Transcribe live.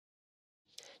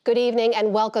Good evening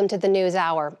and welcome to the News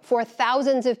Hour. For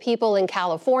thousands of people in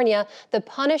California, the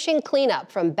punishing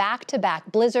cleanup from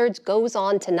back-to-back blizzards goes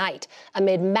on tonight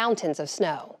amid mountains of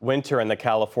snow. Winter in the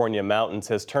California mountains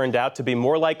has turned out to be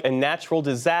more like a natural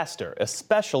disaster,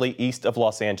 especially east of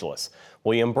Los Angeles.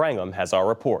 William Brangham has our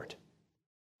report.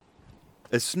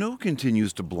 As snow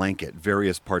continues to blanket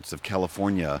various parts of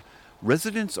California,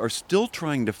 residents are still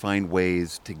trying to find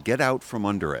ways to get out from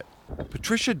under it.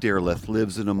 Patricia Derleth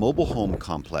lives in a mobile home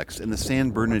complex in the San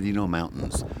Bernardino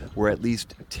Mountains, where at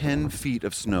least 10 feet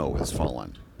of snow has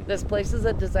fallen. This place is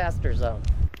a disaster zone.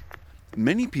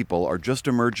 Many people are just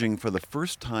emerging for the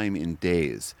first time in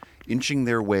days, inching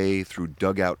their way through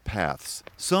dugout paths.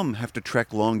 Some have to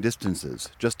trek long distances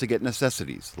just to get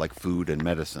necessities like food and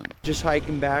medicine. Just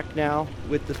hiking back now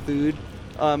with the food.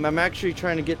 I'm actually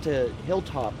trying to get to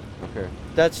Hilltop. Okay.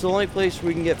 That's the only place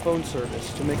we can get phone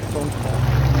service to make a phone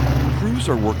call. Crews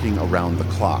are working around the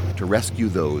clock to rescue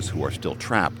those who are still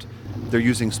trapped. They're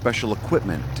using special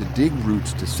equipment to dig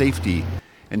routes to safety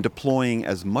and deploying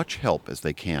as much help as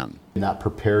they can. And that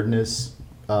preparedness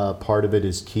part of it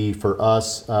is key for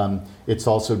us. It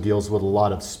also deals with a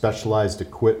lot of specialized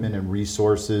equipment and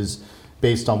resources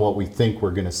based on what we think we're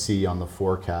going to see on the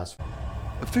forecast.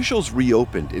 Officials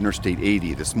reopened Interstate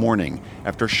 80 this morning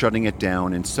after shutting it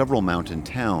down in several mountain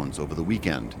towns over the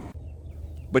weekend.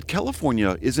 But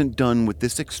California isn't done with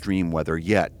this extreme weather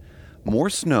yet. More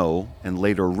snow and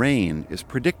later rain is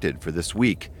predicted for this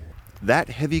week. That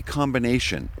heavy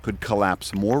combination could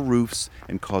collapse more roofs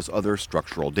and cause other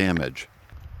structural damage.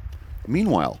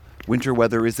 Meanwhile, winter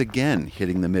weather is again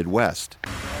hitting the Midwest.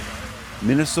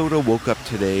 Minnesota woke up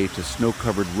today to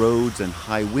snow-covered roads and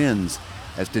high winds,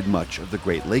 as did much of the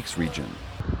Great Lakes region.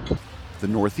 The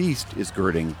Northeast is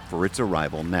girding for its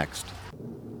arrival next.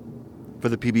 For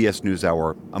the PBS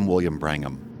NewsHour, I'm William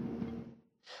Brangham.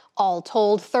 All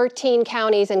told, 13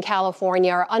 counties in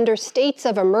California are under states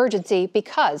of emergency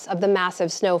because of the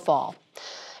massive snowfall.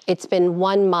 It's been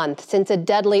 1 month since a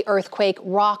deadly earthquake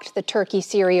rocked the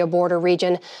Turkey-Syria border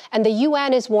region, and the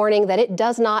UN is warning that it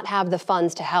does not have the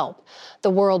funds to help.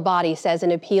 The world body says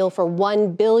an appeal for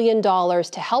 $1 billion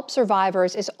to help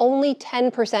survivors is only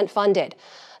 10% funded.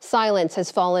 Silence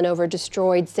has fallen over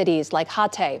destroyed cities like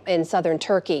Hatay in southern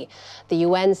Turkey. The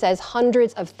UN says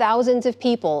hundreds of thousands of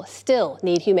people still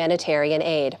need humanitarian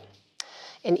aid.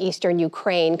 In eastern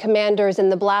Ukraine, commanders in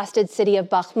the blasted city of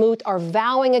Bakhmut are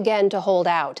vowing again to hold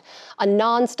out. A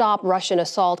non-stop Russian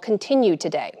assault continued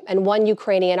today, and one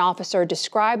Ukrainian officer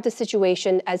described the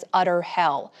situation as utter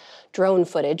hell. Drone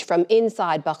footage from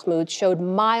inside Bakhmut showed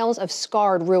miles of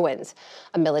scarred ruins.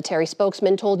 A military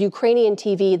spokesman told Ukrainian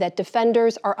TV that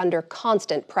defenders are under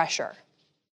constant pressure.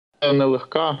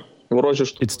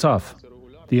 It's tough.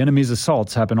 The enemy's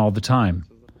assaults happen all the time.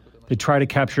 They try to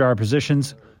capture our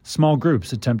positions. Small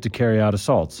groups attempt to carry out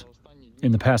assaults.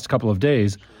 In the past couple of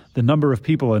days, the number of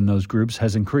people in those groups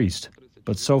has increased.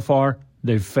 But so far,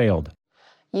 they've failed.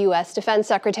 U.S. Defense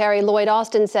Secretary Lloyd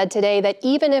Austin said today that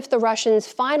even if the Russians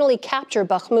finally capture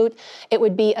Bakhmut, it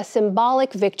would be a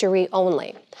symbolic victory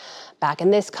only. Back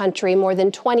in this country, more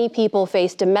than 20 people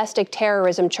faced domestic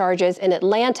terrorism charges in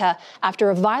Atlanta after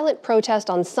a violent protest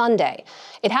on Sunday.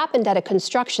 It happened at a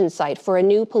construction site for a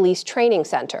new police training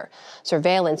center.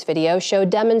 Surveillance video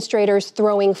showed demonstrators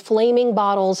throwing flaming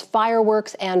bottles,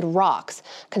 fireworks, and rocks.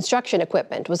 Construction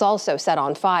equipment was also set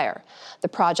on fire. The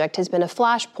project has been a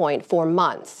flashpoint for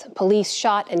months. Police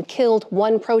shot and killed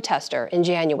one protester in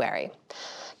January.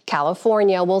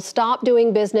 California will stop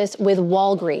doing business with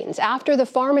Walgreens after the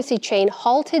pharmacy chain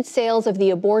halted sales of the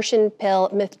abortion pill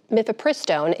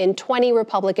mifepristone in 20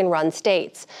 Republican-run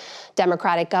states.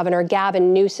 Democratic Governor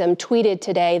Gavin Newsom tweeted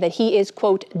today that he is,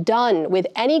 quote, done with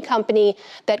any company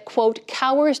that, quote,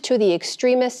 cowers to the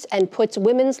extremists and puts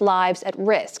women's lives at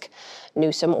risk.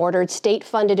 Newsom ordered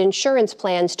state-funded insurance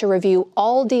plans to review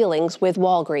all dealings with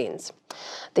Walgreens.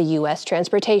 The U.S.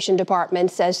 Transportation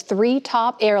Department says 3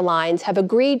 top airlines have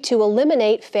agreed to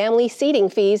eliminate family seating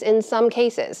fees in some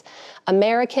cases.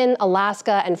 American,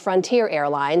 Alaska, and Frontier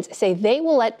Airlines say they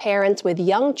will let parents with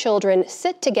young children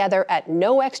sit together at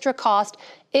no extra cost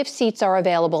if seats are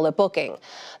available at booking.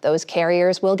 Those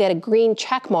carriers will get a green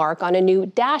check mark on a new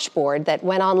dashboard that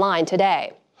went online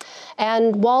today.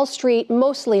 And Wall Street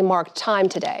mostly marked time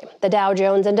today. The Dow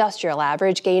Jones Industrial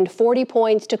Average gained 40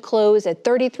 points to close at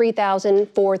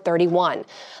 33,431.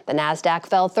 The Nasdaq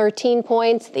fell 13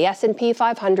 points. The S&P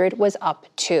 500 was up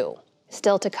 2.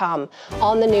 Still to come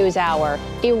on the NewsHour,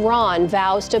 Iran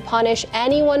vows to punish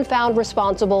anyone found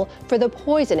responsible for the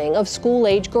poisoning of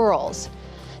school-age girls.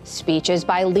 Speeches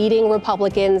by leading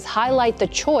Republicans highlight the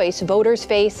choice voters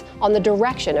face on the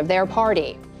direction of their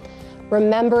party.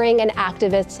 remembering an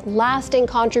activist's lasting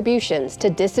contributions to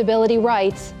disability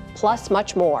rights, plus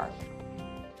much more.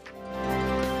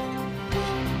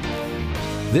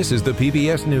 This is the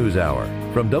PBS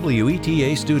NewsHour from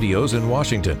WETA Studios in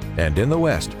Washington and in the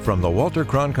West from the Walter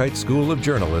Cronkite School of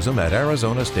Journalism at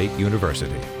Arizona State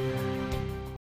University.